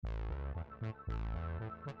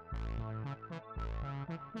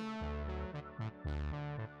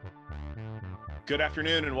Good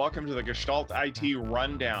afternoon and welcome to the Gestalt IT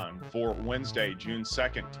Rundown for Wednesday, June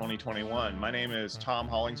 2nd, 2021. My name is Tom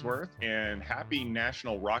Hollingsworth and happy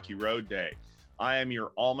National Rocky Road Day. I am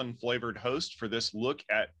your almond-flavored host for this look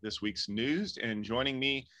at this week's news, and joining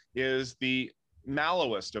me is the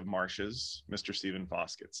mellowest of marshes, Mr. Stephen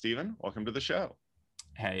Foskett. Stephen, welcome to the show.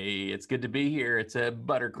 Hey, it's good to be here. It's a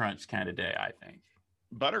butter crunch kind of day, I think.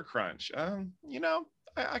 Butter crunch.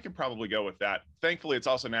 I could probably go with that. Thankfully, it's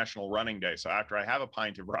also National Running Day. So after I have a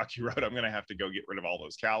pint of Rocky Road, I'm going to have to go get rid of all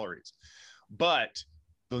those calories. But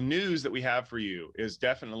the news that we have for you is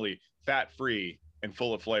definitely fat-free and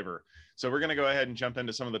full of flavor. So we're going to go ahead and jump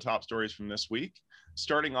into some of the top stories from this week,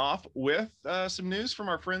 starting off with some news from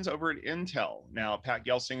our friends over at Intel. Now, Pat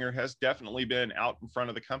Gelsinger has definitely been out in front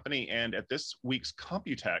of the company, and at this week's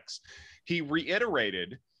Computex, he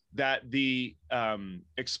reiterated that the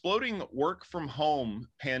exploding work from home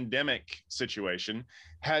pandemic situation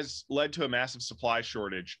has led to a massive supply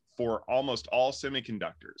shortage for almost all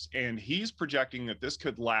semiconductors. And he's projecting that this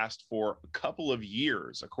could last for a couple of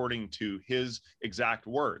years, according to his exact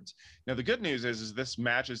words. Now, the good news is this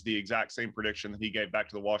matches the exact same prediction that he gave back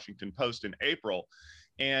to the Washington Post in April.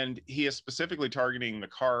 And he is specifically targeting the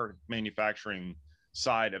car manufacturing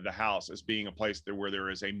side of the house as being a place where there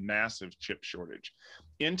is a massive chip shortage.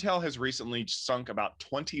 Intel has recently sunk about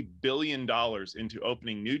 $20 billion into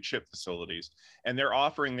opening new chip facilities, and they're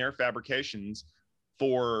offering their fabrications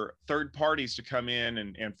for third parties to come in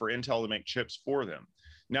and for Intel to make chips for them.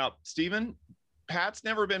 Now, Stephen, Pat's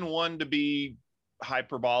never been one to be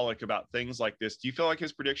hyperbolic about things like this. Do you feel like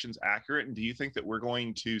his prediction's accurate? And do you think that we're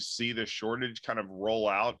going to see this shortage kind of roll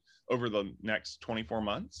out over the next 24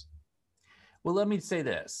 months? Well, let me say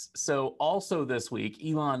this. So also this week,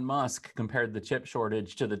 Elon Musk compared the chip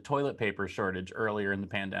shortage to the toilet paper shortage earlier in the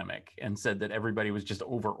pandemic and said that everybody was just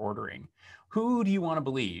over ordering. Who do you want to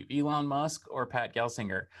believe, Elon Musk or Pat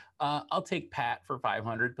Gelsinger? I'll take Pat for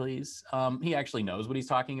 500, please. He actually knows what he's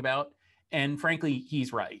talking about. And frankly,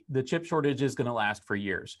 he's right. The chip shortage is going to last for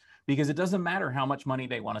years because it doesn't matter how much money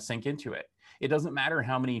they want to sink into it. It doesn't matter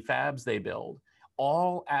how many fabs they build.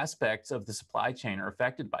 All aspects of the supply chain are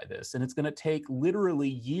affected by this. And it's going to take literally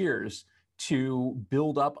years to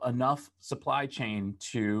build up enough supply chain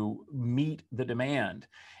to meet the demand.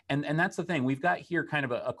 And that's the thing. We've got here kind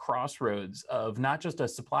of a crossroads of not just a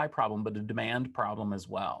supply problem, but a demand problem as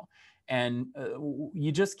well. And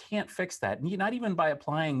you just can't fix that, not even by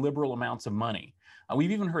applying liberal amounts of money.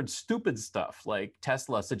 We've even heard stupid stuff like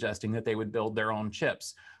Tesla suggesting that they would build their own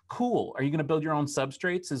chips. Cool. Are you going to build your own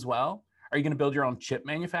substrates as well? Are you going to build your own chip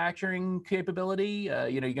manufacturing capability?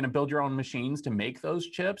 You're going to build your own machines to make those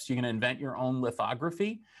chips? You're going to invent your own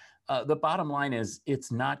lithography? The bottom line is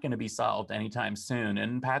it's not going to be solved anytime soon.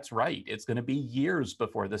 And Pat's right. It's going to be years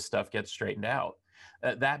before this stuff gets straightened out.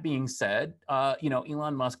 That being said,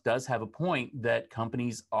 Elon Musk does have a point that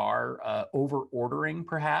companies are over ordering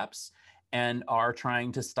perhaps and are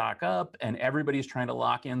trying to stock up, and everybody's trying to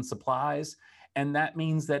lock in supplies. And that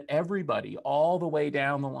means that everybody all the way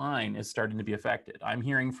down the line is starting to be affected. I'm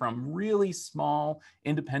hearing from really small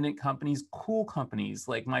independent companies, cool companies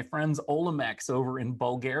like my friends Olimex over in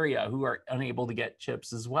Bulgaria who are unable to get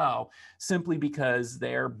chips as well, simply because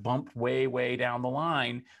they're bumped way, way down the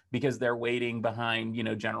line because they're waiting behind,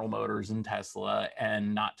 General Motors and Tesla,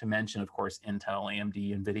 and not to mention, of course, Intel,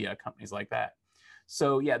 AMD, NVIDIA, companies like that.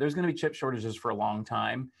 So yeah, there's going to be chip shortages for a long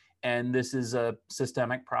time. And this is a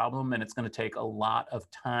systemic problem, and it's going to take a lot of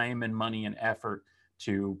time and money and effort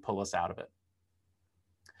to pull us out of it.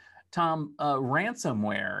 Tom,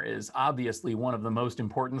 ransomware is obviously one of the most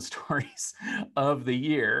important stories of the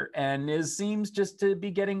year, and seems just to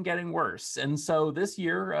be getting worse. And so this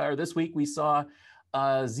week, we saw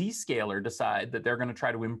Zscaler decide that they're going to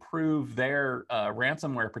try to improve their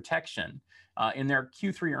ransomware protection. In their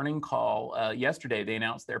Q3 earnings call yesterday, they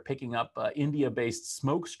announced they're picking up India-based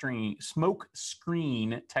smoke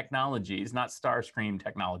screen technologies, not Starscream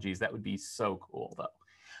technologies. That would be so cool,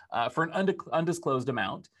 though. For an undisclosed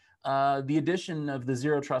amount, the addition of the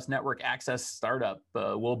Zero Trust Network Access startup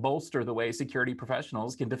will bolster the way security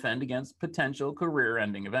professionals can defend against potential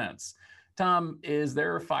career-ending events. Tom, is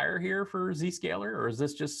there a fire here for Zscaler, or is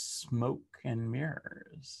this just smoke and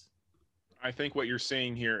mirrors? I think what you're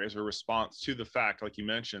seeing here is a response to the fact, like you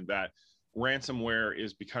mentioned, that ransomware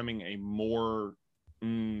is becoming a more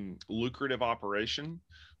lucrative operation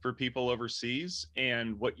for people overseas.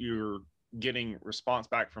 And what you're getting response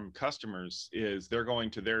back from customers is they're going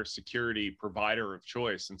to their security provider of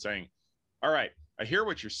choice and saying, all right, I hear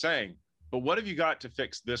what you're saying, but what have you got to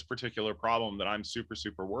fix this particular problem that I'm super,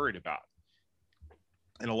 super worried about?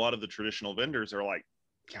 And a lot of the traditional vendors are like,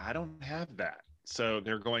 yeah, I don't have that. So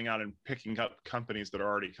they're going out and picking up companies that are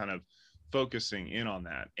already kind of focusing in on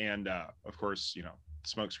that. And of course,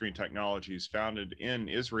 Smokescreen Technologies, founded in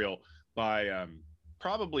Israel by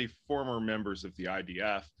probably former members of the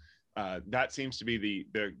IDF. That seems to be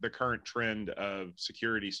the current trend of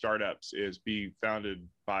security startups, is be founded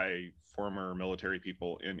by former military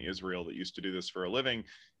people in Israel that used to do this for a living,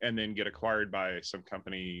 and then get acquired by some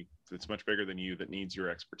company that's much bigger than you that needs your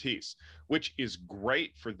expertise, which is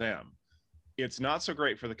great for them. It's not so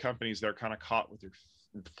great for the companies that are kind of caught with their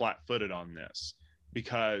flat-footed on this,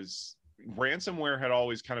 because ransomware had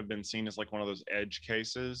always kind of been seen as like one of those edge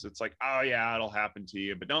cases. It's like, oh yeah, it'll happen to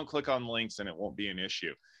you, but don't click on links and it won't be an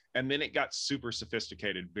issue. And then it got super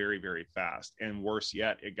sophisticated very, very fast. And worse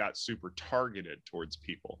yet, it got super targeted towards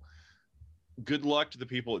people. Good luck to the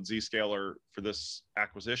people at Zscaler for this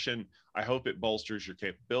acquisition. I hope it bolsters your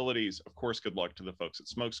capabilities. Of course, good luck to the folks at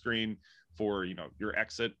Smokescreen for your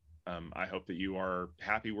exit. I hope that you are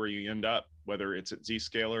happy where you end up, whether it's at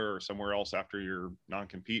Zscaler or somewhere else after your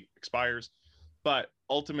non-compete expires. But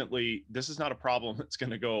ultimately, this is not a problem that's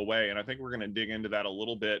going to go away. And I think we're going to dig into that a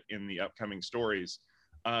little bit in the upcoming stories,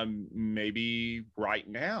 maybe right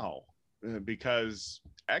now, because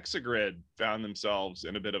Exagrid found themselves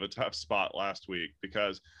in a bit of a tough spot last week,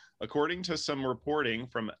 because according to some reporting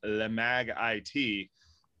from Lemag IT,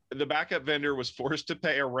 the backup vendor was forced to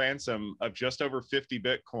pay a ransom of just over 50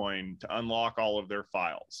 Bitcoin to unlock all of their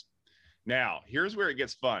files. Now, here's where it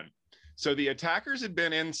gets fun. So the attackers had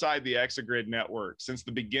been inside the Exagrid network since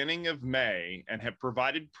the beginning of May and have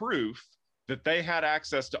provided proof that they had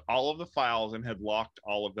access to all of the files and had locked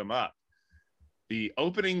all of them up. The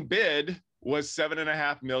opening bid was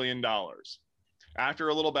 $7.5 million. After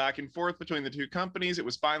a little back and forth between the two companies, it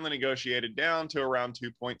was finally negotiated down to around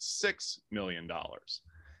 $2.6 million.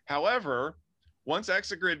 However, once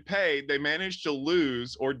Exagrid paid, they managed to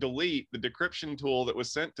lose or delete the decryption tool that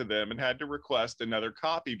was sent to them and had to request another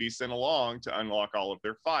copy be sent along to unlock all of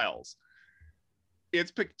their files.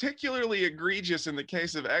 It's particularly egregious in the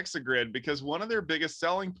case of Exagrid because one of their biggest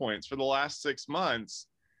selling points for the last 6 months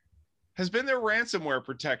has been their ransomware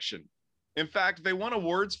protection. In fact, they won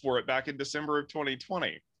awards for it back in December of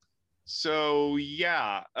 2020. So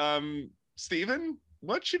yeah, Stephen,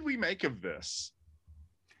 what should we make of this?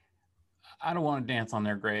 I don't want to dance on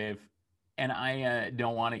their grave, and I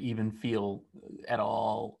don't want to even feel at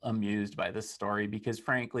all amused by this story, because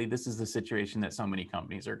frankly, this is the situation that so many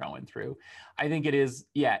companies are going through. I think it is,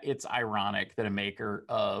 it's ironic that a maker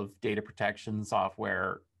of data protection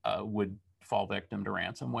software would fall victim to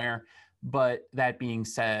ransomware. But that being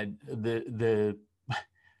said, the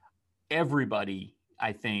everybody,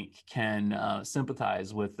 I think, can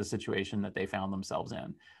sympathize with the situation that they found themselves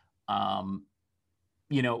in.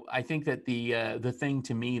 I think that the thing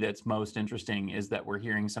to me that's most interesting is that we're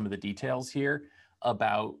hearing some of the details here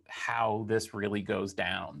about how this really goes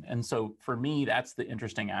down. And so for me, that's the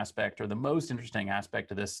interesting aspect, or the most interesting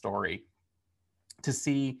aspect of this story, to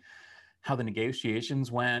see how the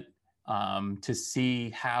negotiations went, to see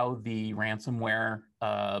how the ransomware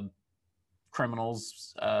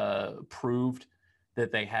criminals proved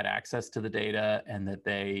that they had access to the data and that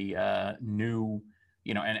they knew,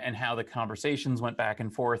 and how the conversations went back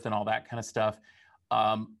and forth and all that kind of stuff.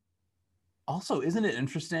 Also, isn't it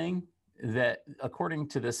interesting that according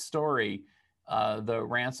to this story, the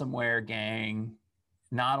ransomware gang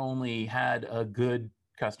not only had a good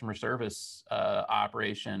customer service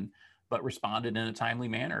operation, but responded in a timely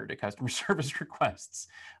manner to customer service requests.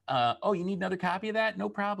 Oh, you need another copy of that? No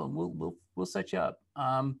problem. We'll set you up.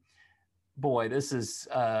 Boy, this is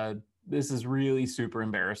really super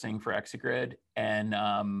embarrassing for Exagrid,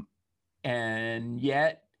 and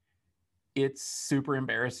yet it's super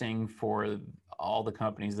embarrassing for all the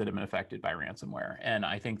companies that have been affected by ransomware. And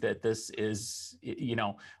I think that this is,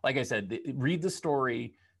 like I said, read the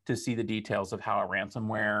story to see the details of how a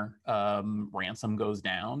ransomware ransom goes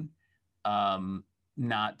down.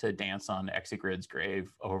 Not to dance on Exagrid's grave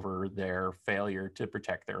over their failure to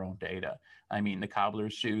protect their own data. I mean, the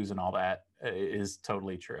cobbler's shoes and all that is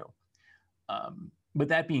totally true. But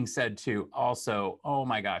that being said, too, also, oh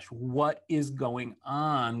my gosh, what is going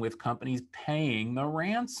on with companies paying the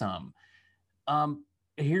ransom?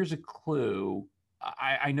 Here's a clue.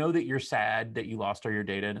 I know that you're sad that you lost all your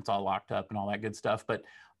data and it's all locked up and all that good stuff, but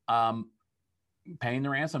paying the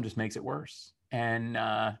ransom just makes it worse. And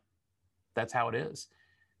that's how it is.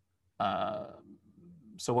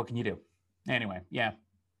 So what can you do? Anyway, yeah,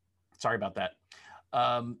 sorry about that.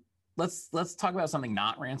 Let's talk about something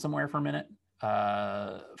not ransomware for a minute.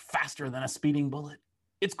 Faster than a speeding bullet.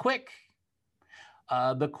 It's Qwik.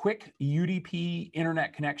 The Quick UDP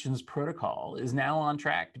Internet Connections Protocol is now on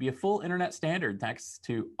track to be a full internet standard thanks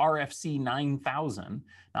to RFC 9000,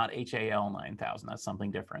 not HAL 9000. That's something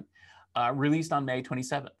different. Released on May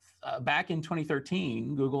 27th. Back in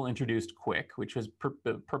 2013, Google introduced Quick, which was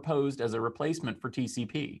proposed as a replacement for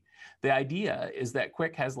TCP. The idea is that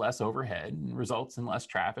Quick has less overhead and results in less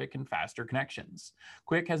traffic and faster connections.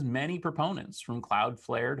 Quick has many proponents, from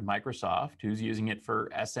Cloudflare to Microsoft, who's using it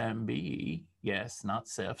for SMB, yes, not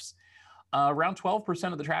CIFS. Around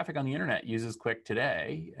 12% of the traffic on the internet uses Quick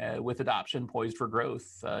today, with adoption poised for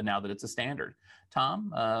growth now that it's a standard.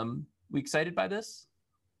 Tom, we excited by this?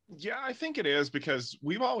 Yeah, I think it is, because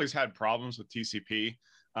we've always had problems with TCP.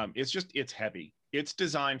 It's heavy. It's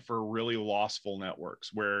designed for really lossful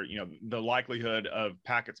networks where, the likelihood of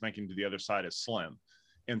packets making to the other side is slim.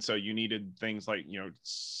 And so you needed things like, you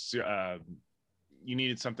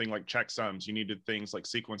needed something like checksums. You needed things like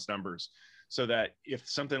sequence numbers, so that if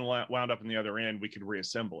something wound up in the other end, we could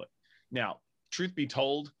reassemble it. Now, truth be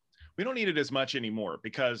told, we don't need it as much anymore,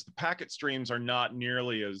 because the packet streams are not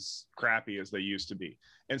nearly as crappy as they used to be.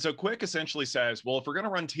 And so Quick essentially says, well, if we're going to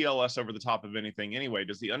run TLS over the top of anything anyway,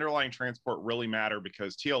 does the underlying transport really matter?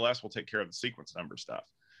 Because TLS will take care of the sequence number stuff.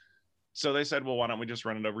 So they said, well, why don't we just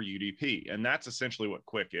run it over UDP? And that's essentially what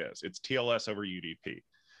Quick is. It's TLS over UDP.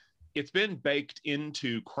 It's been baked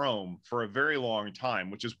into Chrome for a very long time,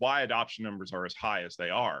 which is why adoption numbers are as high as they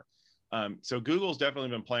are. So Google's definitely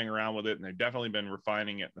been playing around with it, and they've definitely been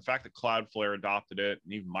refining it. The fact that Cloudflare adopted it,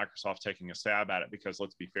 and even Microsoft taking a stab at it, because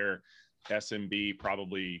let's be fair, SMB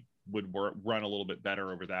probably would run a little bit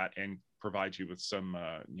better over that and provide you with some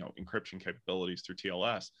encryption capabilities through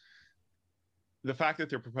TLS. The fact that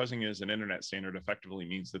they're proposing it as an internet standard effectively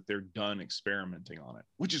means that they're done experimenting on it,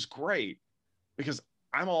 which is great, because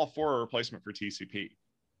I'm all for a replacement for TCP.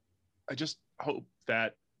 I just hope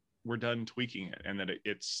that we're done tweaking it, and that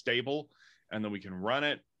it's stable, and that we can run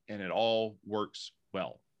it and it all works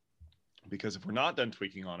well. Because if we're not done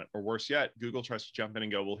tweaking on it, or worse yet, Google tries to jump in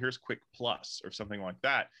and go, well, here's Quick Plus or something like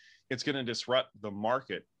that, it's going to disrupt the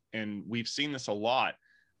market. And we've seen this a lot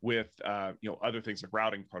with other things like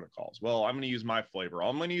routing protocols. Well, I'm going to use my flavor.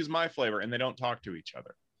 I'm going to use my flavor, and they don't talk to each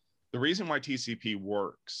other. The reason why TCP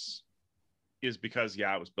works is because,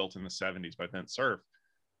 it was built in the 70s by Vint Cerf.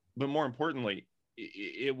 But more importantly,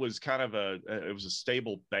 it was kind of it was a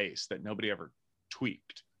stable base that nobody ever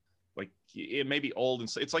tweaked. Like, it may be old,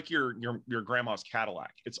 and it's like your grandma's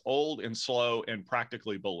Cadillac. It's old and slow and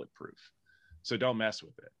practically bulletproof. So don't mess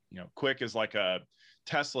with it. Quick is like a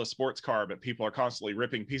Tesla sports car, but people are constantly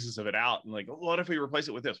ripping pieces of it out and like, what if we replace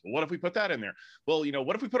it with this? Well, what if we put that in there? Well,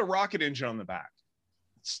 what if we put a rocket engine on the back?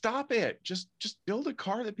 Stop it. Just build a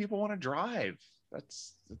car that people want to drive.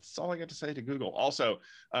 That's all I got to say to Google. Also,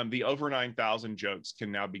 the over 9,000 jokes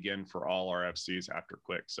can now begin for all RFCs after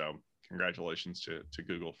Quick. So congratulations to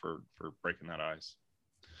Google for breaking that ice.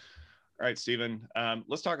 All right, Stephen,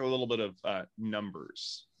 let's talk a little bit of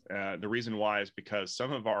numbers. The reason why is because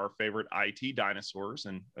some of our favorite IT dinosaurs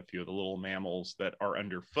and a few of the little mammals that are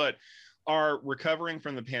underfoot are recovering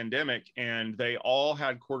from the pandemic, and they all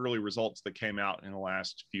had quarterly results that came out in the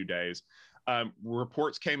last few days.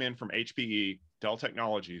 Reports came in from HPE, Dell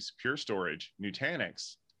Technologies, Pure Storage,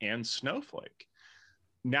 Nutanix, and Snowflake.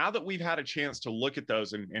 Now that we've had a chance to look at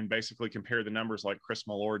those and basically compare the numbers like Chris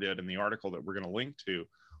Malore did in the article that we're going to link to,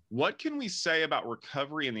 what can we say about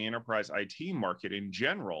recovery in the enterprise IT market in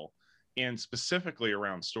general, and specifically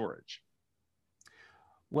around storage?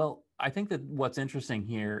 Well, I think that what's interesting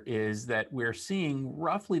here is that we're seeing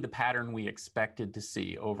roughly the pattern we expected to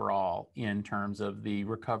see overall in terms of the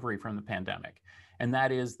recovery from the pandemic. And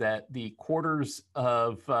that is that the quarters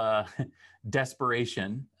of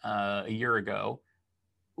desperation a year ago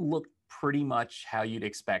looked pretty much how you'd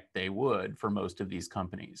expect they would for most of these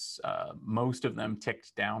companies. Most of them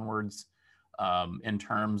ticked downwards in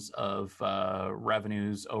terms of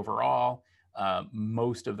revenues overall.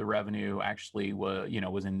 Most of the revenue actually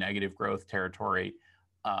was in negative growth territory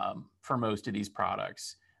for most of these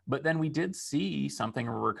products. But then we did see something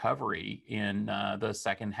of a recovery in the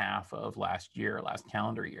second half of last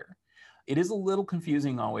calendar year. It is a little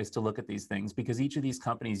confusing always to look at these things because each of these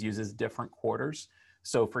companies uses different quarters.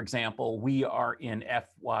 So for example, we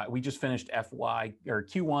just finished Q1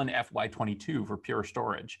 FY22 for Pure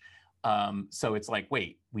Storage. So it's like,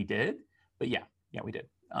 wait, we did? But yeah, we did.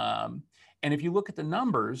 And if you look at the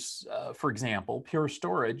numbers, for example, Pure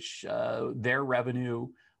Storage, their revenue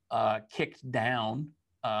kicked down.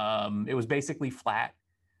 It was basically flat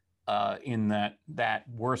in that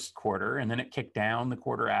worst quarter, and then it kicked down the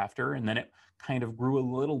quarter after, and then it kind of grew a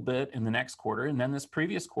little bit in the next quarter. And then this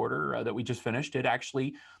previous quarter that we just finished, it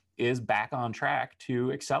actually is back on track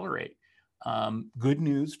to accelerate. Good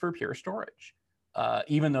news for Pure Storage,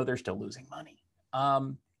 even though they're still losing money.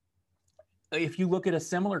 If you look at a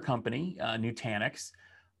similar company, Nutanix,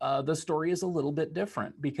 the story is a little bit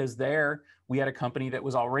different, because there we had a company that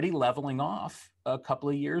was already leveling off a couple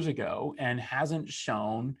of years ago and hasn't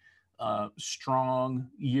shown strong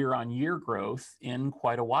year-on-year growth in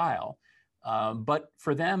quite a while. But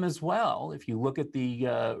for them as well, if you look at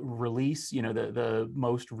the release, the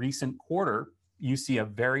most recent quarter, you see a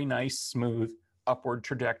very nice, smooth upward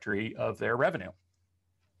trajectory of their revenue.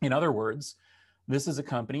 In other words, this is a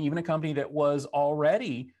company, even a company that was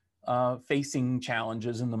already facing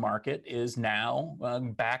challenges in the market, is now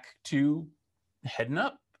back to heading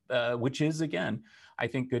up, which is, again, I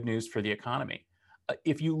think, good news for the economy.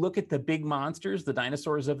 If you look at the big monsters, the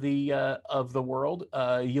dinosaurs of the world,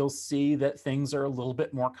 you'll see that things are a little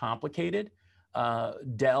bit more complicated.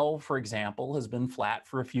 Dell, for example, has been flat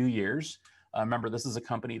for a few years. Remember, this is a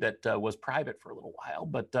company that was private for a little while,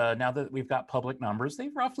 but now that we've got public numbers,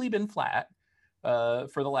 they've roughly been flat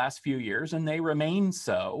for the last few years, and they remain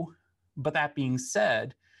so. But that being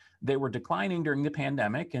said, they were declining during the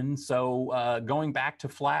pandemic, and so going back to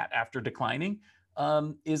flat after declining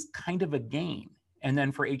is kind of a gain. And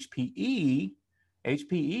then for HPE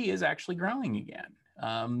is actually growing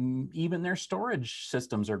again. Even their storage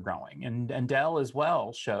systems are growing. And Dell as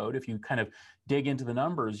well showed, if you kind of dig into the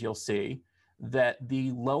numbers, you'll see that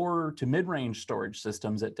the lower to mid-range storage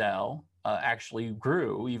systems at Dell actually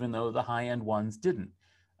grew, even though the high-end ones didn't.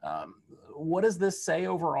 What does this say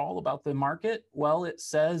overall about the market? Well, it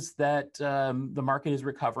says that the market is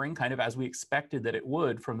recovering kind of as we expected that it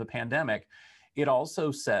would from the pandemic. It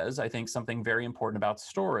also says, I think, something very important about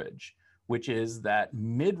storage, which is that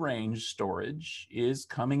mid-range storage is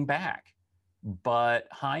coming back, but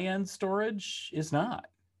high-end storage is not.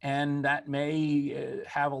 And that may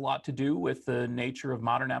have a lot to do with the nature of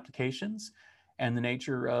modern applications and the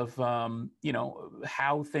nature of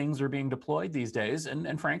how things are being deployed these days.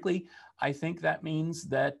 And frankly, I think that means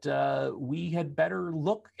that we had better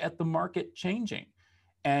look at the market changing.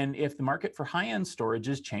 And if the market for high-end storage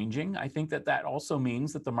is changing, I think that also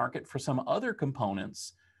means that the market for some other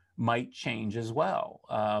components might change as well.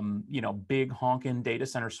 Big honkin' data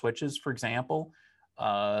center switches, for example,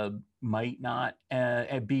 might not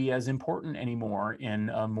be as important anymore in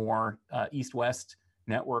a more east-west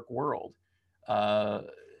network world.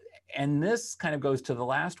 And this kind of goes to the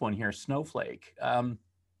last one here, Snowflake.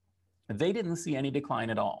 They didn't see any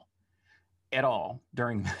decline at all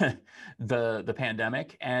during the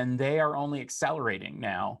pandemic, and they are only accelerating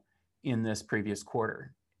now in this previous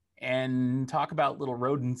quarter. And talk about little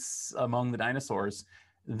rodents among the dinosaurs.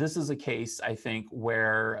 This is a case, I think,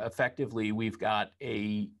 where effectively we've got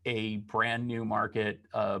a brand new market,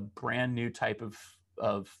 a brand new type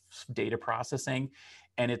of data processing,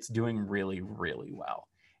 and it's doing really, really well.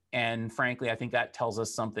 And frankly, I think that tells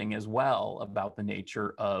us something as well about the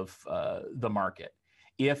nature of the market.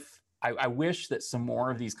 I wish that some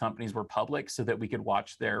more of these companies were public so that we could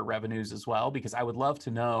watch their revenues as well, because I would love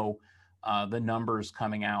to know the numbers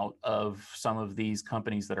coming out of some of these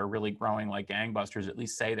companies that are really growing like gangbusters, at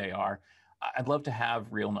least say they are. I'd love to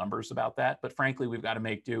have real numbers about that. But frankly, we've got to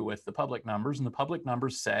make do with the public numbers, and the public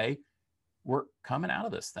numbers say we're coming out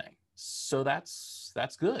of this thing. So that's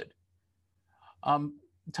good.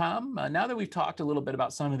 Tom, now that we've talked a little bit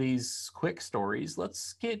about some of these quick stories,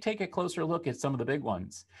 let's take a closer look at some of the big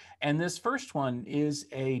ones. And this first one is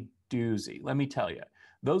a doozy, let me tell you.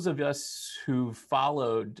 Those of us who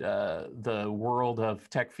followed the world of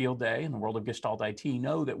Tech Field Day and the world of Gestalt IT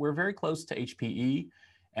know that we're very close to HPE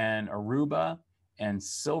and Aruba and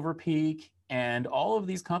Silver Peak, and all of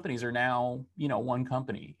these companies are now, one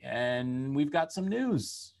company. And we've got some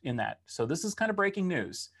news in that. So this is kind of breaking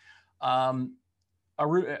news.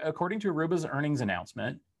 According to Aruba's earnings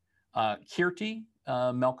announcement, Kirti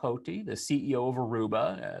Melkoti, the CEO of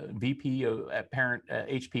Aruba, VP at parent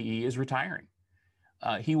HPE, is retiring.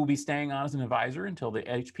 He will be staying on as an advisor until the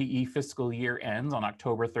HPE fiscal year ends on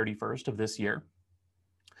October 31st of this year.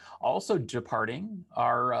 Also departing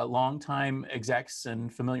are longtime execs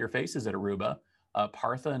and familiar faces at Aruba,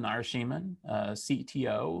 Partha Narasimhan,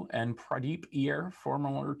 CTO, and Pradeep Iyer,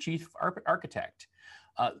 former chief architect.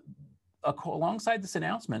 Alongside this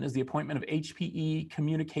announcement is the appointment of HPE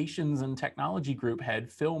Communications and Technology Group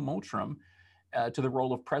head Phil Mottram to the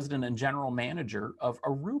role of president and general manager of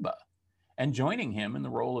Aruba. And joining him in the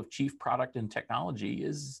role of chief product and technology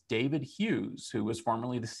is David Hughes, who was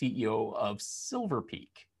formerly the CEO of Silver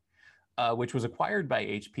Peak, which was acquired by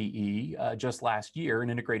HPE just last year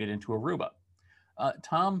and integrated into Aruba.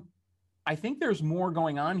 Tom, I think there's more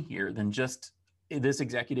going on here than just this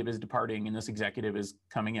executive is departing and this executive is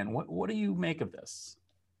coming in. What do you make of this?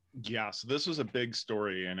 Yeah, so this was a big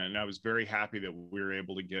story, and I was very happy that we were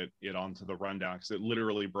able to get it onto the rundown because it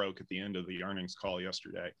literally broke at the end of the earnings call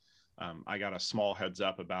yesterday. I got a small heads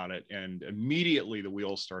up about it, and immediately the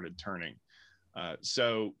wheels started turning.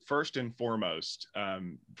 So first and foremost,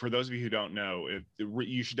 for those of you who don't know,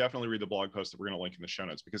 you should definitely read the blog post that we're going to link in the show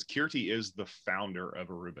notes, because Kirti is the founder of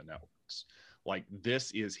Aruba Networks. Like,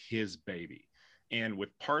 this is his baby. And with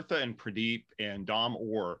Partha and Pradeep and Dom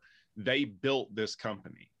Orr, they built this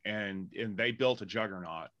company, and they built a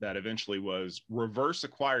juggernaut that eventually was reverse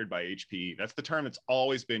acquired by HPE. That's the term that's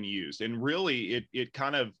always been used. And really,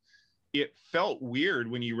 it felt weird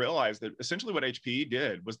when you realize that essentially what HPE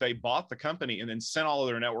did was they bought the company and then sent all of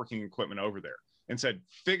their networking equipment over there and said,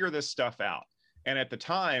 figure this stuff out. And at the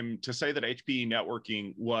time, to say that HPE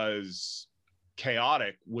networking was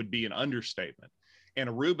chaotic would be an understatement. And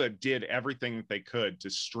Aruba did everything that they could to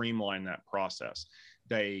streamline that process.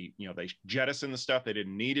 They jettisoned the stuff they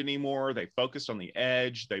didn't need anymore. They focused on the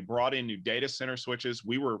edge. They brought in new data center switches.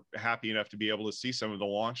 We were happy enough to be able to see some of the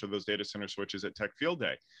launch of those data center switches at Tech Field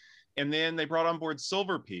Day. And then they brought on board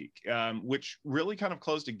Silver Peak, which really kind of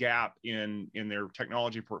closed a gap in their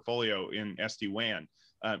technology portfolio in SD-WAN.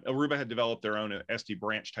 Aruba had developed their own SD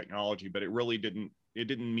branch technology, but it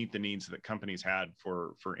didn't meet the needs that companies had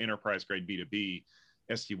for enterprise grade B2B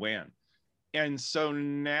SD-WAN. And so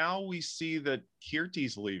now we see that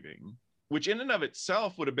Kirti's leaving, which in and of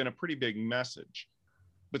itself would have been a pretty big message.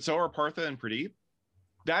 But so are Partha and Pradeep.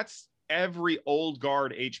 That's every old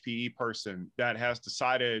guard HPE person that has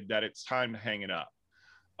decided that it's time to hang it up.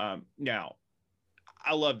 Now,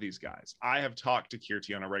 I love these guys. I have talked to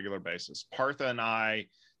Kirti on a regular basis. Partha and I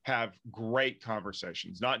have great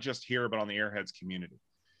conversations, not just here, but on the Airheads community.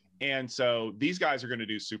 And so these guys are going to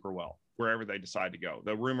do super well wherever they decide to go.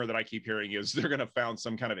 The rumor that I keep hearing is they're going to found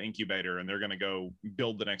some kind of incubator and they're going to go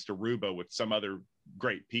build the next Aruba with some other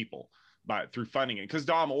great people through funding it, because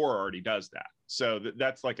Dom Orr already does that. So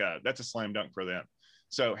that's a slam dunk for them.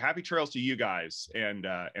 So happy trails to you guys, and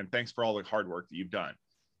thanks for all the hard work that you've done.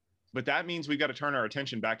 But that means we've got to turn our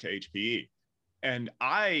attention back to HPE. And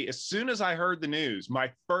as soon as I heard the news,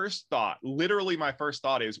 my first thought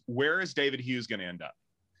is, where is David Hughes going to end up?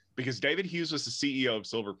 Because David Hughes was the CEO of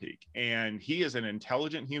Silver Peak, and he is an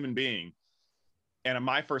intelligent human being. And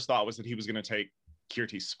my first thought was that he was going to take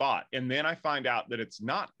Kirti's spot. And then I find out that it's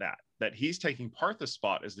not that he's taking Partha's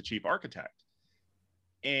spot as the chief architect.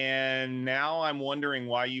 And now I'm wondering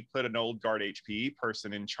why you put an old guard HPE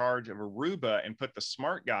person in charge of Aruba and put the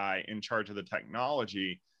smart guy in charge of the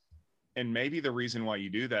technology. And maybe the reason why you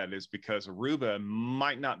do that is because Aruba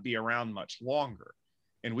might not be around much longer.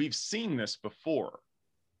 And we've seen this before.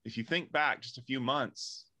 If you think back just a few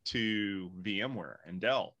months to VMware and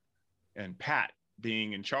Dell and Pat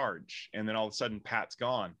being in charge, and then all of a sudden Pat's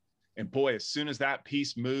gone. And boy, as soon as that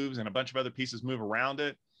piece moves and a bunch of other pieces move around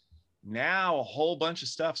it, now a whole bunch of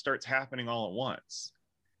stuff starts happening all at once.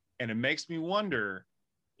 And it makes me wonder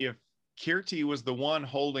if Kirti was the one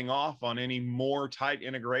holding off on any more tight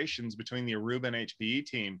integrations between the Aruba and HPE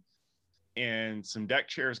team, and some deck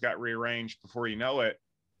chairs got rearranged before you know it.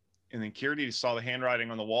 And then Kirti saw the handwriting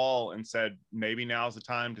on the wall and said, maybe now's the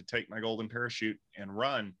time to take my golden parachute and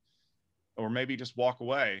run, or maybe just walk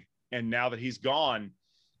away. And now that he's gone,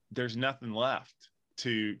 there's nothing left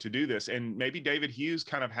to do this. And maybe David Hughes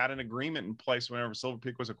kind of had an agreement in place whenever Silver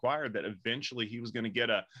Peak was acquired that eventually he was going to get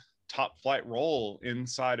a top flight role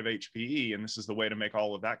inside of HPE. And this is the way to make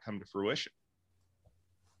all of that come to fruition.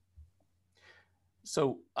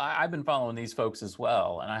 So I've been following these folks as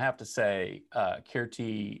well. And I have to say,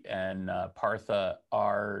 Kirti and Partha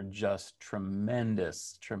are just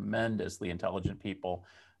tremendously intelligent people,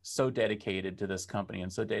 so dedicated to this company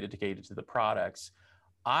and so dedicated to the products.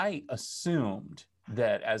 I assumed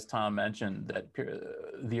that, as Tom mentioned, that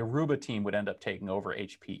the Aruba team would end up taking over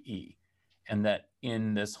HPE, and that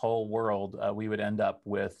in this whole world, we would end up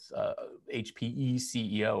with HPE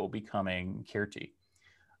CEO becoming Kirti.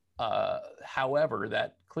 However,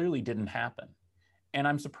 that clearly didn't happen. And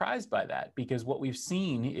I'm surprised by that, because what we've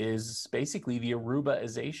seen is basically the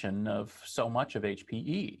Arubaization of so much of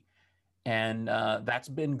HPE. And that's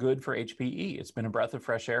been good for HPE. It's been a breath of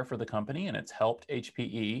fresh air for the company, and it's helped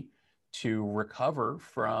HPE to recover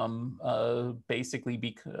from basically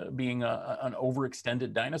being an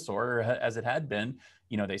overextended dinosaur as it had been.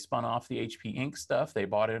 You know, they spun off the HP Inc. stuff. They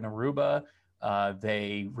bought in Aruba.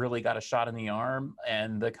 They really got a shot in the arm,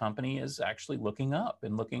 and the company is actually looking up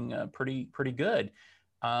and looking pretty good.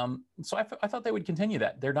 So I thought they would continue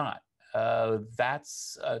that. They're not.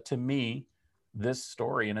 That's to me this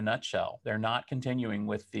story in a nutshell. They're not continuing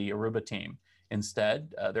with the Aruba team.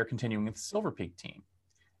 Instead, they're continuing with the Silver Peak team.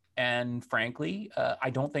 And frankly, I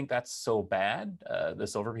don't think that's so bad. The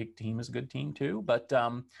Silver Peak team is a good team too, but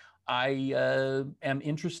I am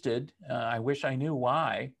interested. I wish I knew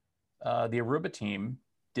why the Aruba team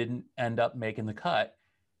didn't end up making the cut.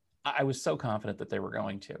 I was so confident that they were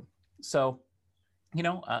going to. So,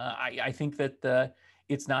 I think that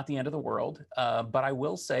it's not the end of the world, but I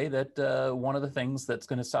will say that one of the things that's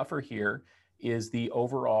going to suffer here is the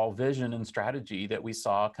overall vision and strategy that we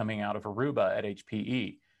saw coming out of Aruba at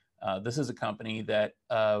HPE. This is a company that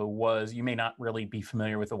you may not really be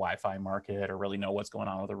familiar with the Wi-Fi market or really know what's going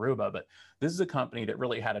on with Aruba, but this is a company that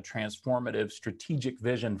really had a transformative strategic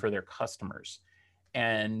vision for their customers.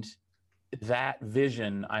 And that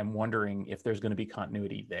vision, I'm wondering if there's going to be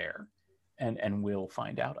continuity there. And we'll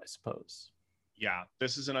find out, I suppose. Yeah,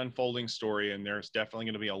 this is an unfolding story, and there's definitely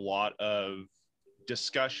going to be a lot of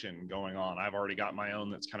discussion going on. I've already got my own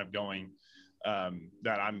that's kind of going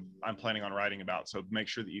that I'm planning on writing about. So make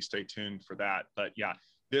sure that you stay tuned for that. But yeah,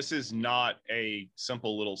 this is not a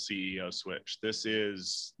simple little CEO switch. This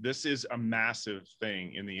is a massive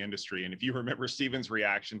thing in the industry. And if you remember Steven's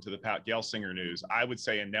reaction to the Pat Gelsinger news, I would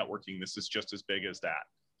say in networking, this is just as big as that.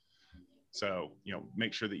 So,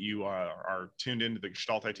 make sure that you are tuned into the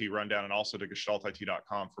Gestalt IT Rundown and also to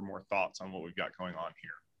gestaltit.com for more thoughts on what we've got going on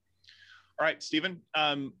here. All right, Stephen,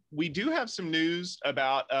 we do have some news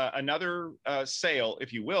about another sale,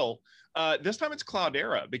 if you will. This time it's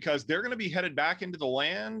Cloudera, because they're going to be headed back into the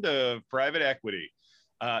land of private equity.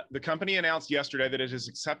 The company announced yesterday that it has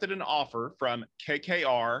accepted an offer from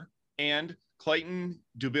KKR and Clayton,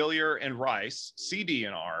 Dubilier, and Rice,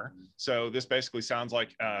 CD&R. So this basically sounds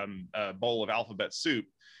like a bowl of alphabet soup,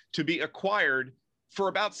 to be acquired for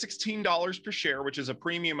about $16 per share, which is a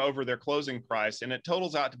premium over their closing price, and it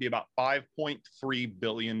totals out to be about $5.3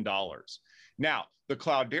 billion. Now, the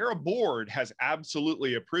Cloudera board has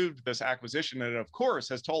absolutely approved this acquisition, and of course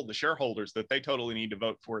has told the shareholders that they totally need to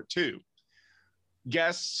vote for it too.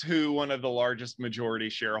 Guess who one of the largest majority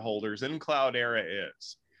shareholders in Cloudera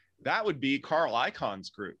is? That would be Carl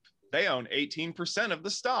Icahn's group. They own 18% of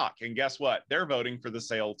the stock, and guess what? They're voting for the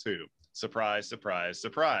sale too. Surprise, surprise,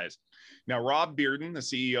 surprise. Now, Rob Bearden, the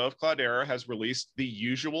CEO of Cloudera, has released the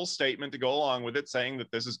usual statement to go along with it, saying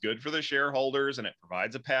that this is good for the shareholders and it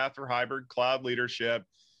provides a path for hybrid cloud leadership,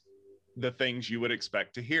 the things you would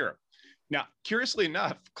expect to hear. Now, curiously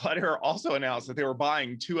enough, Cloudera also announced that they were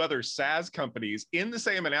buying two other SaaS companies in the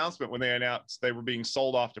same announcement when they announced they were being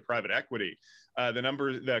sold off to private equity.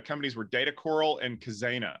 The companies were Data Coral and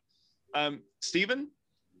Khazana. Stephen,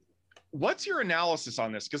 what's your analysis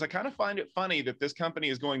on this? Because I kind of find it funny that this company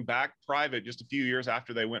is going back private just a few years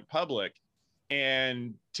after they went public.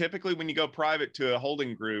 And typically when you go private to a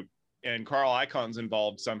holding group and Carl Icahn's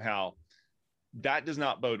involved somehow, that does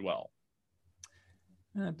not bode well.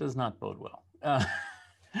 It does not bode well.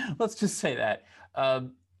 Let's just say that.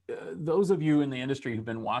 Those of you in the industry who've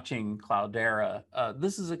been watching Cloudera,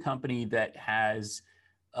 this is a company that has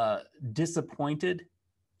disappointed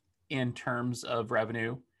in terms of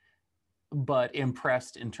revenue, but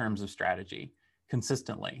impressed in terms of strategy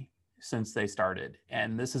consistently since they started.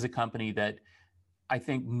 And this is a company that I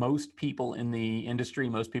think most people in the industry,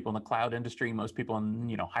 most people in the cloud industry, most people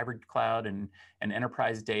in hybrid cloud and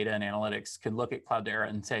enterprise data and analytics can look at Cloudera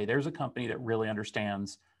and say, there's a company that really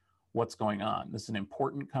understands what's going on. This is an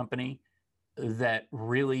important company that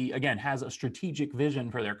really, again, has a strategic vision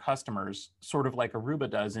for their customers, sort of like Aruba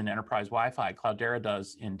does in enterprise Wi-Fi, Cloudera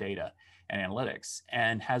does in data and analytics,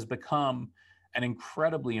 and has become an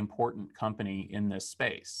incredibly important company in this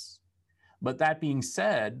space. But that being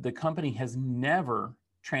said, the company has never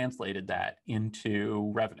translated that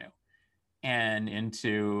into revenue and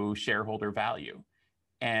into shareholder value.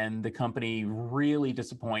 And the company really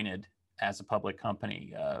disappointed as a public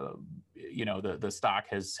company. The stock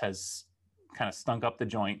has kind of stunk up the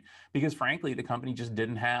joint because frankly, the company just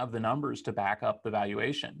didn't have the numbers to back up the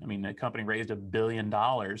valuation. I mean, the company raised $1 billion.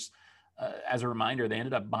 As a reminder, they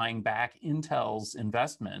ended up buying back Intel's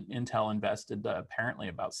investment. Intel invested apparently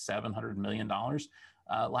about $700 million.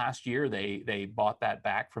 Last year, they bought that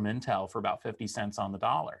back from Intel for about 50 cents on the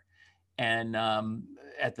dollar. And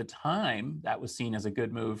at the time, that was seen as a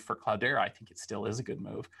good move for Cloudera. I think it still is a good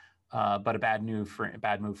move, but a bad move for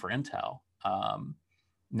Intel.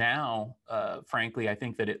 Now, frankly, I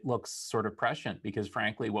think that it looks sort of prescient because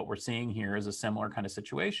frankly, what we're seeing here is a similar kind of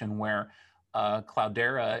situation where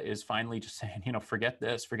Cloudera is finally just saying, forget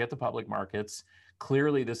this, forget the public markets.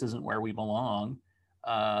 Clearly, this isn't where we belong.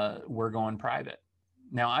 We're going private.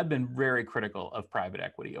 Now, I've been very critical of private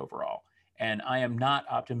equity overall, and I am not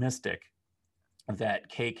optimistic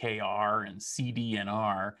that KKR and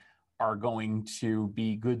CD&R are going to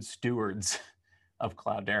be good stewards of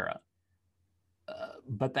Cloudera.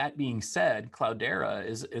 But that being said, Cloudera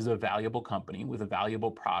is a valuable company with a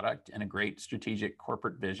valuable product and a great strategic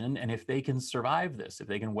corporate vision. And if they can survive this, if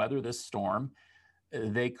they can weather this storm,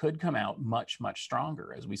 they could come out much, much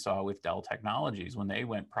stronger, as we saw with Dell Technologies when they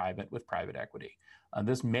went private with private equity.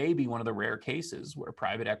 This may be one of the rare cases where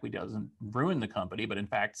private equity doesn't ruin the company, but in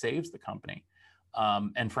fact saves the company.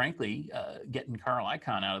 And frankly, getting Carl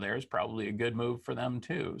Icahn out of there is probably a good move for them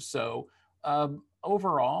too. So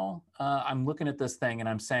overall, I'm looking at this thing and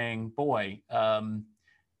I'm saying, boy,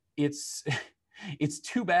 it's it's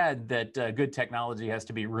too bad that good technology has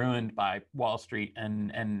to be ruined by Wall Street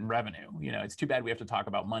and revenue. You know, it's too bad we have to talk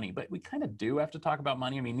about money, but we kind of do have to talk about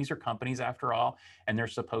money. I mean, these are companies after all, and they're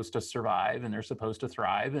supposed to survive and they're supposed to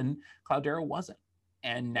thrive, and Cloudera wasn't.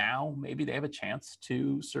 And now maybe they have a chance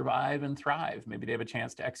to survive and thrive. Maybe they have a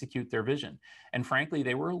chance to execute their vision. And frankly,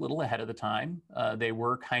 they were a little ahead of the time. They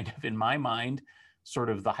were kind of, in my mind, sort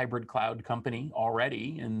of the hybrid cloud company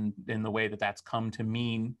already in the way that that's come to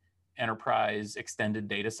mean enterprise extended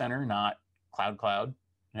data center, not cloud,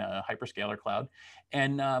 hyperscaler cloud.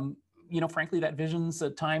 And, frankly, that vision's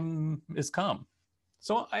time has come.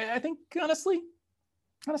 So I think, honestly,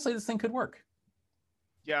 this thing could work.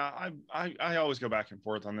 Yeah, I always go back and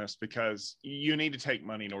forth on this because you need to take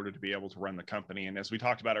money in order to be able to run the company. And as we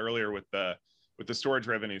talked about earlier with the storage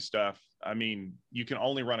revenue stuff, I mean, you can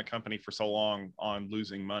only run a company for so long on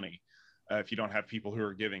losing money if you don't have people who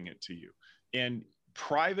are giving it to you. And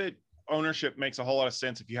private ownership makes a whole lot of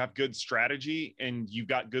sense if you have good strategy and you've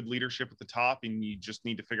got good leadership at the top and you just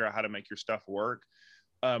need to figure out how to make your stuff work.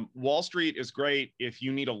 Wall Street is great if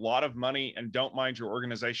you need a lot of money and don't mind your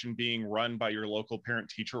organization being run by your local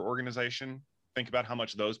parent-teacher organization. Think about how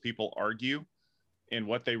much those people argue and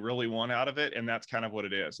what they really want out of it, and that's kind of what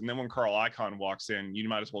it is. And then when Carl Icahn walks in, you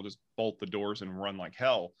might as well just bolt the doors and run like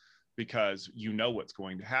hell because you know what's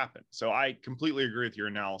going to happen. So I completely agree with your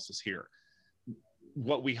analysis here.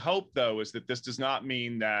 What we hope, though, is that this does not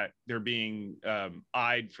mean that they're being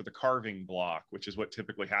eyed for the carving block, which is what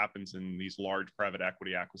typically happens in these large private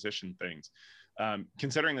equity acquisition things.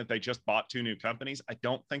 Considering that they just bought 2 new companies, I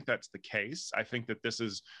don't think that's the case. I think that this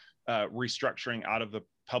is restructuring out of the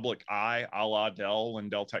public eye, a la Dell and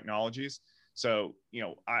Dell Technologies. So,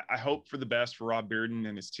 I hope for the best for Rob Bearden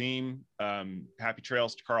and his team. Happy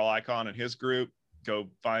trails to Carl Icahn and his group. Go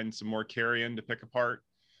find some more carrion to pick apart.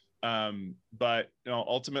 But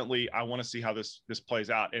ultimately, I want to see how this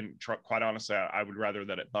plays out. And quite honestly, I would rather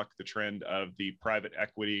that it buck the trend of the private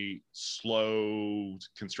equity slow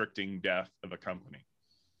constricting death of a company.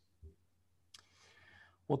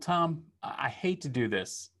 Well, Tom, I hate to do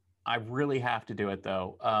this. I really have to do it,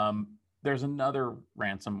 though. There's another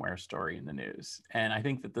ransomware story in the news. And I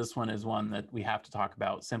think that this one is one that we have to talk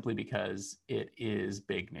about simply because it is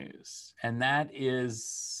big news. And that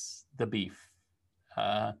is the beef.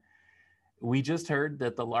 We just heard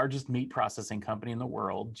that the largest meat processing company in the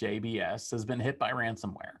world, JBS, has been hit by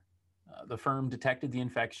ransomware. The firm detected the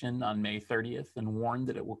infection on May 30th and warned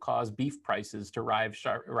that it will cause beef prices to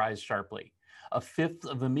rise sharply. A fifth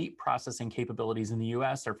of the meat processing capabilities in the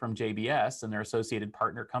US are from JBS and their associated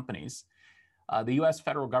partner companies. The US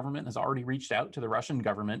federal government has already reached out to the Russian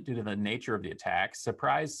government due to the nature of the attack.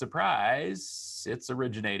 Surprise, surprise, it's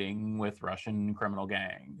originating with Russian criminal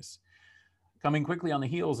gangs. Coming quickly on the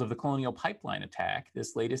heels of the Colonial Pipeline attack,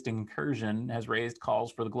 this latest incursion has raised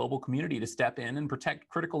calls for the global community to step in and protect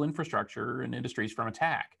critical infrastructure and industries from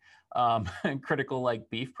attack. Critical like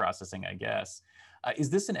beef processing, I guess.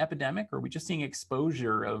 Is this an epidemic, or are we just seeing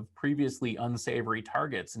exposure of previously unsavory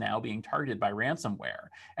targets now being targeted by ransomware?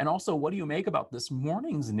 And also, what do you make about this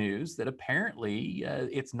morning's news that apparently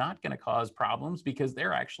it's not going to cause problems because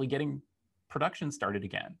they're actually getting production started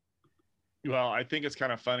again? Well, I think it's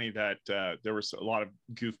kind of funny that there was a lot of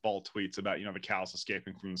goofball tweets about, the cows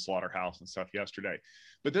escaping from the slaughterhouse and stuff yesterday.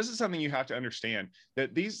 But this is something you have to understand,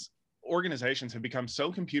 that these organizations have become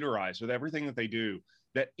so computerized with everything that they do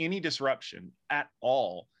that any disruption at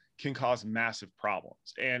all can cause massive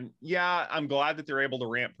problems. And yeah, I'm glad that they're able to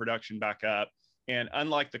ramp production back up. And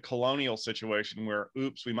unlike the Colonial situation where,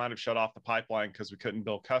 oops, we might have shut off the pipeline because we couldn't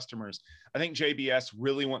bill customers, I think JBS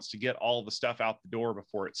really wants to get all the stuff out the door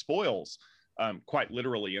before it spoils, quite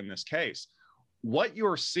literally in this case. What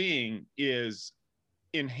you're seeing is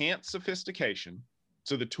enhanced sophistication.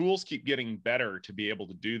 So the tools keep getting better to be able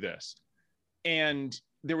to do this. And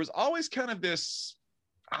there was always kind of this,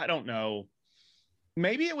 I don't know,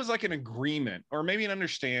 maybe it was like an agreement or maybe an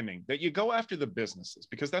understanding that you go after the businesses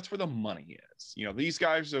because that's where the money is. These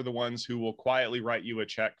guys are the ones who will quietly write you a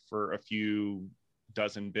check for a few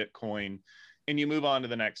dozen Bitcoin and you move on to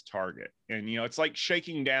the next target. And, it's like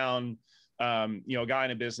shaking down, a guy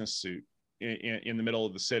in a business suit in the middle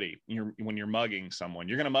of the city. When you're mugging someone,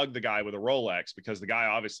 you're going to mug the guy with a Rolex because the guy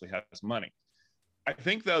obviously has money. I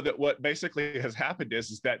think, though, that what basically has happened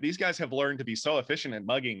is that these guys have learned to be so efficient at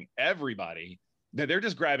mugging everybody that they're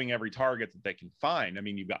just grabbing every target that they can find. I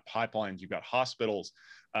mean, you've got pipelines, you've got hospitals.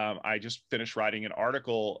 I just finished writing an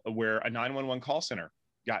article where a 911 call center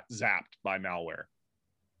got zapped by malware.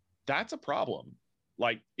 That's a problem.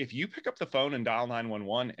 Like, if you pick up the phone and dial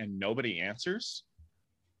 911 and nobody answers,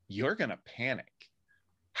 you're going to panic.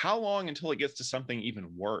 How long until it gets to something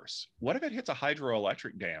even worse? What if it hits a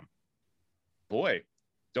hydroelectric dam? Boy,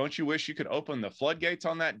 don't you wish you could open the floodgates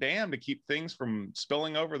on that dam to keep things from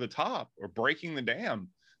spilling over the top or breaking the dam?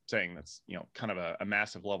 Saying that's, kind of a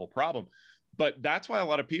massive level problem. But that's why a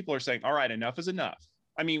lot of people are saying, all right, enough is enough.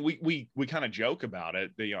 I mean, we kind of joke about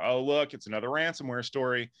it. Oh, look, it's another ransomware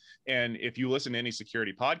story. And if you listen to any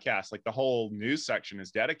security podcast, like the whole news section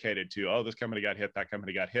is dedicated to, oh, this company got hit, that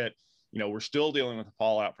company got hit. We're still dealing with the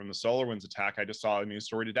fallout from the SolarWinds attack. I just saw a news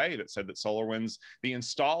story today that said that SolarWinds, the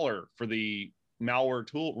installer for the malware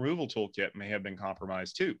tool removal toolkit, may have been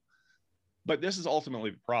compromised too. But this is ultimately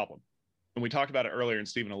the problem. And we talked about it earlier, and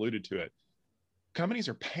Stephen alluded to it. Companies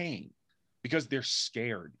are paying because they're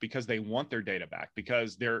scared, because they want their data back,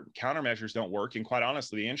 because their countermeasures don't work. And quite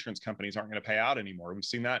honestly, the insurance companies aren't going to pay out anymore. We've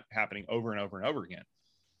seen that happening over and over and over again,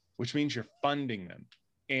 which means you're funding them.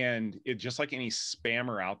 And it just like any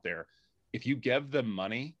spammer out there, if you give them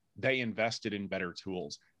money, they invest it in better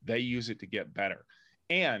tools. They use it to get better.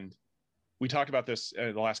 And we talked about this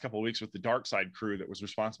the last couple of weeks with the DarkSide crew that was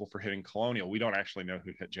responsible for hitting Colonial. We don't actually know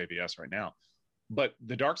who hit JBS right now, but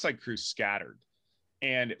the DarkSide crew scattered.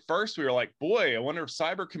 And at first we were like, boy, I wonder if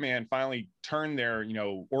Cyber Command finally turned their,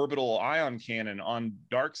 orbital ion cannon on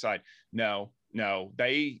DarkSide. No,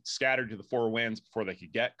 they scattered to the four winds before they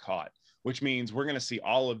could get caught, which means we're going to see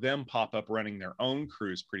all of them pop up running their own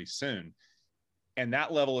crews pretty soon. And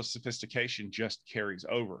that level of sophistication just carries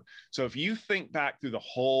over. So if you think back through the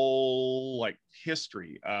whole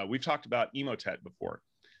history, we've talked about Emotet before.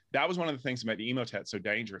 That was one of the things that made the Emotet so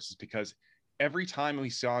dangerous, is because every time we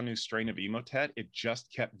saw a new strain of Emotet, it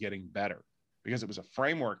just kept getting better because it was a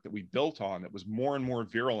framework that we built on that was more and more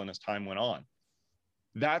virulent as time went on.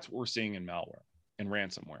 That's what we're seeing in malware and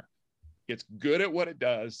ransomware. It's good at what it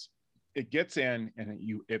does. It gets in and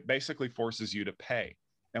it basically forces you to pay.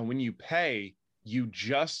 And when you pay, you're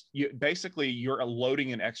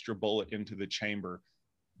loading an extra bullet into the chamber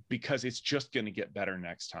because it's just going to get better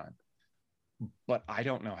next time. But I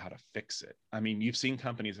don't know how to fix it. I mean, you've seen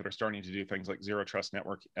companies that are starting to do things like zero trust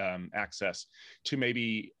network access to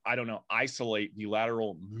maybe, isolate the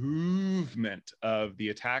lateral movement of the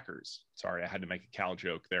attackers. Sorry, I had to make a Cal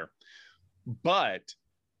joke there. But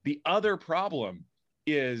the other problem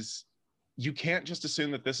is you can't just assume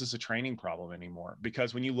that this is a training problem anymore,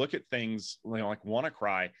 because when you look at things like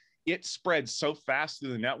WannaCry, it spread so fast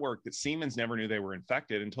through the network that Siemens never knew they were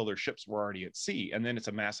infected until their ships were already at sea. And then it's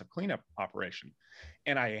a massive cleanup operation.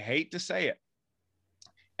 And I hate to say it,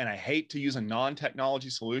 and I hate to use a non-technology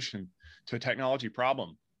solution to a technology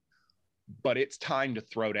problem, but it's time to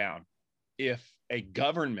throw down. If a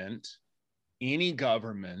government, any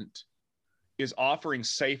government, is offering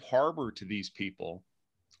safe harbor to these people,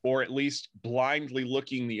 or at least blindly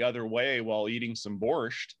looking the other way while eating some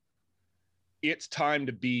borscht, it's time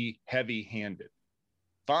to be heavy-handed.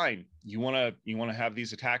 Fine, you want to have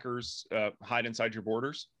these attackers hide inside your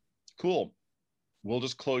borders? Cool. We'll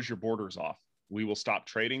just close your borders off. We will stop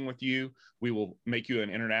trading with you. We will make you an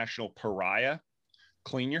international pariah,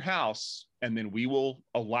 clean your house, and then we will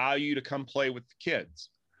allow you to come play with the kids.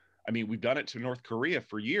 I mean, we've done it to North Korea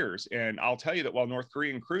for years. And I'll tell you that while North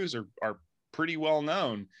Korean crews are pretty well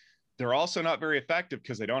known, they're also not very effective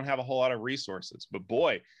because they don't have a whole lot of resources. But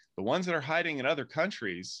boy, the ones that are hiding in other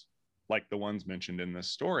countries, like the ones mentioned in this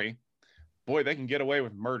story, boy, they can get away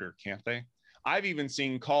with murder, can't they? I've even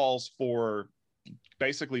seen calls for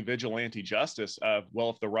basically vigilante justice of, well,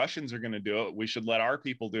 if the Russians are going to do it, we should let our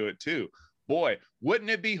people do it too. Boy, wouldn't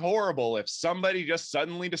it be horrible if somebody just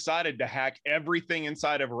suddenly decided to hack everything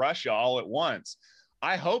inside of Russia all at once?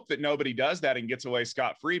 I hope that nobody does that and gets away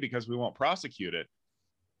scot-free because we won't prosecute it.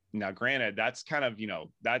 Now, granted, that's kind of,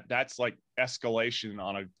 that's like escalation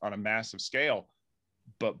on a massive scale.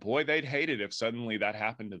 But boy, they'd hate it if suddenly that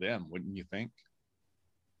happened to them, wouldn't you think?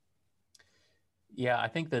 Yeah, I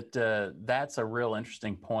think that that's a real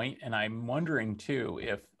interesting point. And I'm wondering, too,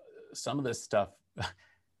 if some of this stuff,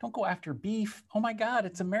 don't go after beef. Oh, my God,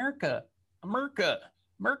 it's America. America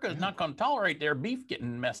is not going to tolerate their beef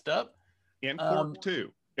getting messed up. And pork,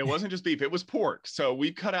 too. It wasn't just beef, it was pork. So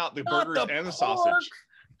we cut out the Not burgers the and the pork. sausage.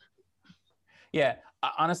 Yeah,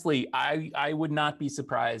 honestly, I would not be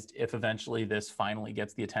surprised if eventually this finally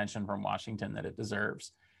gets the attention from Washington that it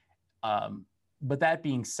deserves. But that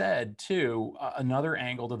being said, too, another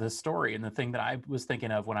angle to this story, and the thing that I was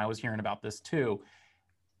thinking of when I was hearing about this too,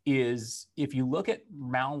 is if you look at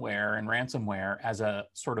malware and ransomware as a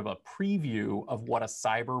sort of a preview of what a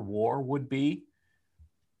cyber war would be,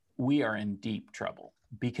 we are in deep trouble.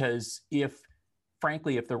 Because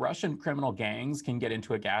frankly, if the Russian criminal gangs can get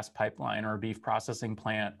into a gas pipeline or a beef processing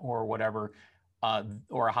plant or whatever,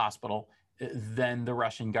 or a hospital, then the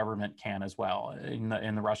Russian government can as well, in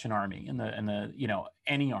the Russian army, in the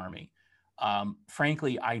any army.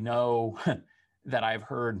 Frankly, I know that I've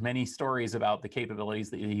heard many stories about the capabilities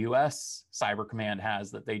that the U.S. Cyber Command has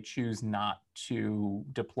that they choose not to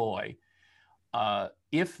deploy.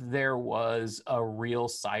 If there was a real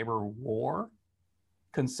cyber war,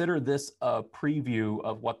 consider this a preview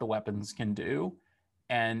of what the weapons can do,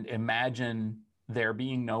 and imagine there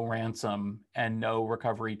being no ransom and no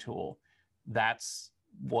recovery tool. That's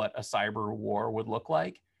what a cyber war would look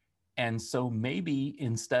like. And so maybe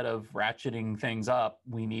instead of ratcheting things up,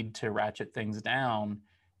 we need to ratchet things down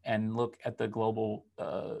and look at the global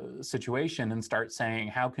situation and start saying,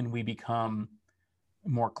 how can we become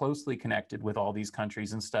more closely connected with all these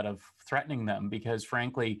countries instead of threatening them? Because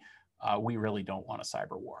frankly, we really don't want a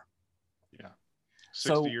cyber war. Yeah.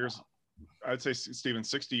 60 years, I'd say, Stephen,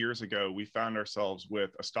 60 years ago, we found ourselves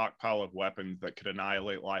with a stockpile of weapons that could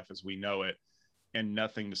annihilate life as we know it, and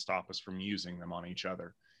nothing to stop us from using them on each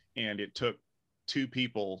other. And it took two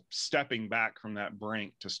people stepping back from that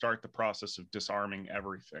brink to start the process of disarming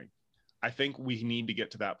everything. I think we need to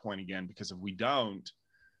get to that point again, because if we don't,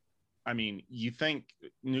 I mean, you think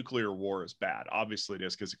nuclear war is bad. Obviously it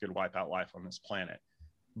is, because it could wipe out life on this planet.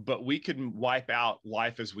 But we could wipe out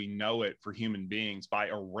life as we know it for human beings by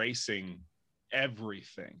erasing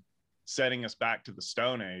everything, setting us back to the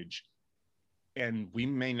Stone Age. And we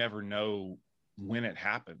may never know when it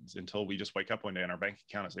happens until we just wake up one day and our bank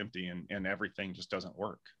account is empty and everything just doesn't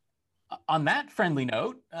work. On that friendly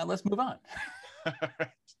note, let's move on.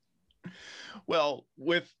 Well,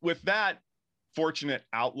 with that fortunate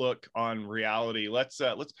outlook on reality, let's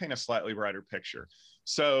paint a slightly brighter picture.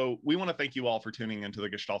 So we want to thank you all for tuning into the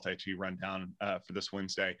Gestalt IT Rundown for this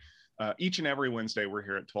Wednesday. Each and every Wednesday, we're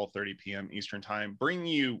here at 12:30 p.m. Eastern Time, bringing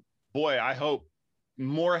you, boy, I hope,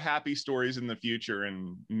 more happy stories in the future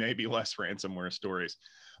and maybe less ransomware stories.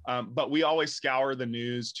 But we always scour the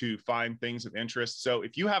news to find things of interest. So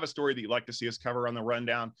if you have a story that you'd like to see us cover on the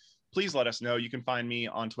Rundown, please let us know. You can find me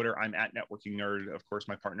on Twitter. I'm at Networking Nerd. Of course,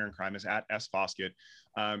 my partner in crime is at S. Foskett.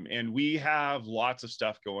 And we have lots of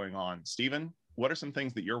stuff going on. Stephen, what are some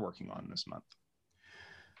things that you're working on this month?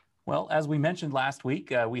 Well, as we mentioned last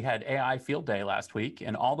week, we had AI Field Day last week,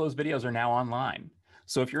 and all those videos are now online.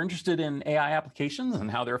 So if you're interested in AI applications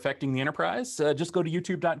and how they're affecting the enterprise, just go to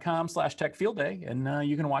youtube.com/techfieldday, and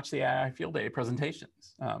you can watch the AI Field Day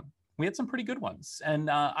presentations. We had some pretty good ones. And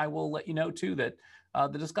I will let you know, too, that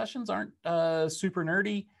the discussions aren't super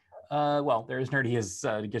nerdy. Well, they're as nerdy as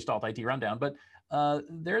Gestalt IT Rundown, but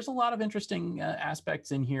there's a lot of interesting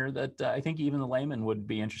aspects in here that I think even the layman would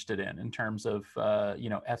be interested in terms of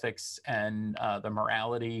ethics and the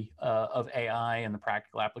morality of AI and the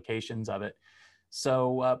practical applications of it.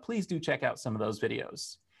 So please do check out some of those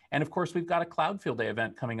videos. And of course, we've got a Cloud Field Day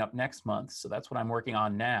event coming up next month. So that's what I'm working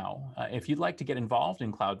on now. If you'd like to get involved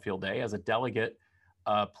in Cloud Field Day as a delegate,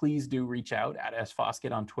 please do reach out at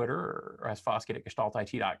sfoskett on Twitter or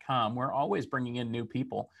sfoskett@gestaltit.com. We're always bringing in new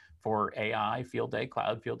people for AI Field Day,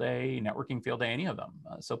 Cloud Field Day, Networking Field Day, any of them.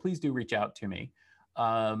 So please do reach out to me.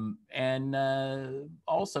 And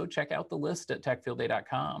also check out the list at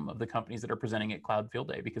techfieldday.com of the companies that are presenting at Cloud Field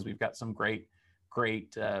Day, because we've got some great,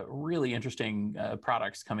 really interesting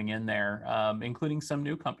products coming in there, including some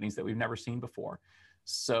new companies that we've never seen before.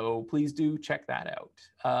 So please do check that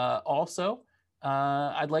out. Also,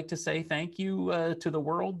 I'd like to say thank you to the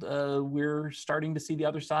world. We're starting to see the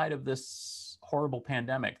other side of this horrible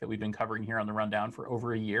pandemic that we've been covering here on the Rundown for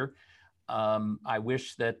over a year. I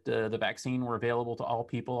wish that the vaccine were available to all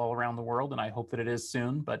people all around the world, and I hope that it is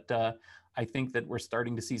soon. But I think that we're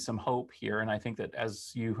starting to see some hope here. And I think that,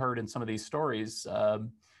 as you heard in some of these stories,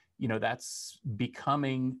 that's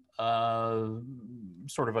becoming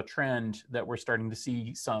sort of a trend that we're starting to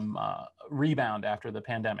see some rebound after the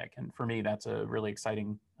pandemic. And for me, that's a really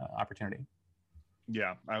exciting opportunity.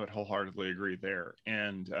 Yeah, I would wholeheartedly agree there.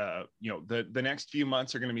 And, the next few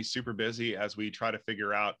months are going to be super busy as we try to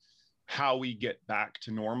figure out how we get back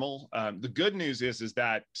to normal. The good news is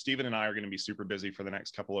that Stephen and I are going to be super busy for the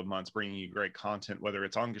next couple of months, bringing you great content, whether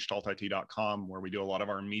it's on gestaltit.com, where we do a lot of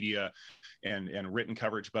our media and written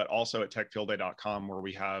coverage, but also at techfieldday.com, where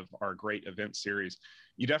we have our great event series.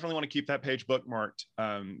 You definitely want to keep that page bookmarked.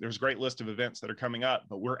 There's a great list of events that are coming up,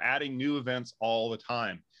 but we're adding new events all the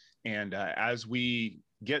time. And as we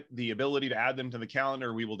get the ability to add them to the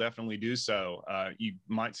calendar, we will definitely do so. You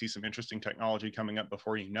might see some interesting technology coming up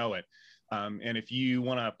before you know it. And if you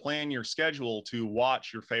want to plan your schedule to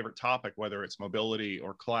watch your favorite topic, whether it's mobility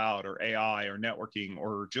or cloud or AI or networking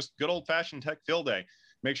or just good old fashioned Tech Field Day,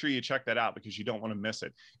 make sure you check that out because you don't want to miss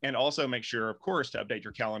it. And also make sure, of course, to update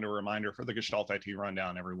your calendar reminder for the Gestalt IT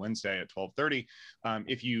Rundown every Wednesday at 12:30.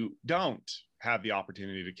 If you don't have the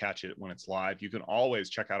opportunity to catch it when it's live, you can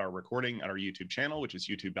always check out our recording at our YouTube channel, which is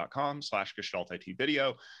youtube.com/GestaltIT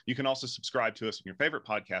video. You can also subscribe to us in your favorite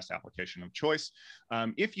podcast application of choice.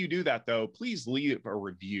 If you do that, though, please leave a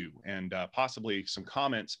review and possibly some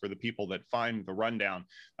comments for the people that find the rundown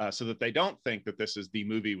so that they don't think that this is the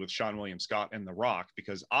movie with Sean William Scott and The Rock,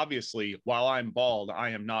 because obviously, while I'm bald,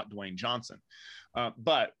 I am not Dwayne Johnson.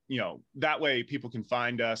 But, that way people can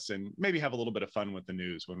find us and maybe have a little bit of fun with the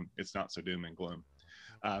news when it's not so doom and gloom.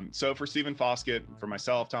 So for Stephen Foskett, for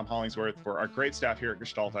myself, Tom Hollingsworth, for our great staff here at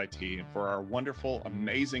Gestalt IT, and for our wonderful,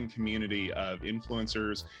 amazing community of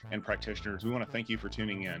influencers and practitioners, we want to thank you for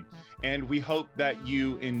tuning in. And we hope that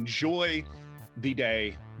you enjoy the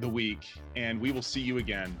day, the week, and we will see you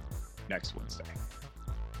again next Wednesday.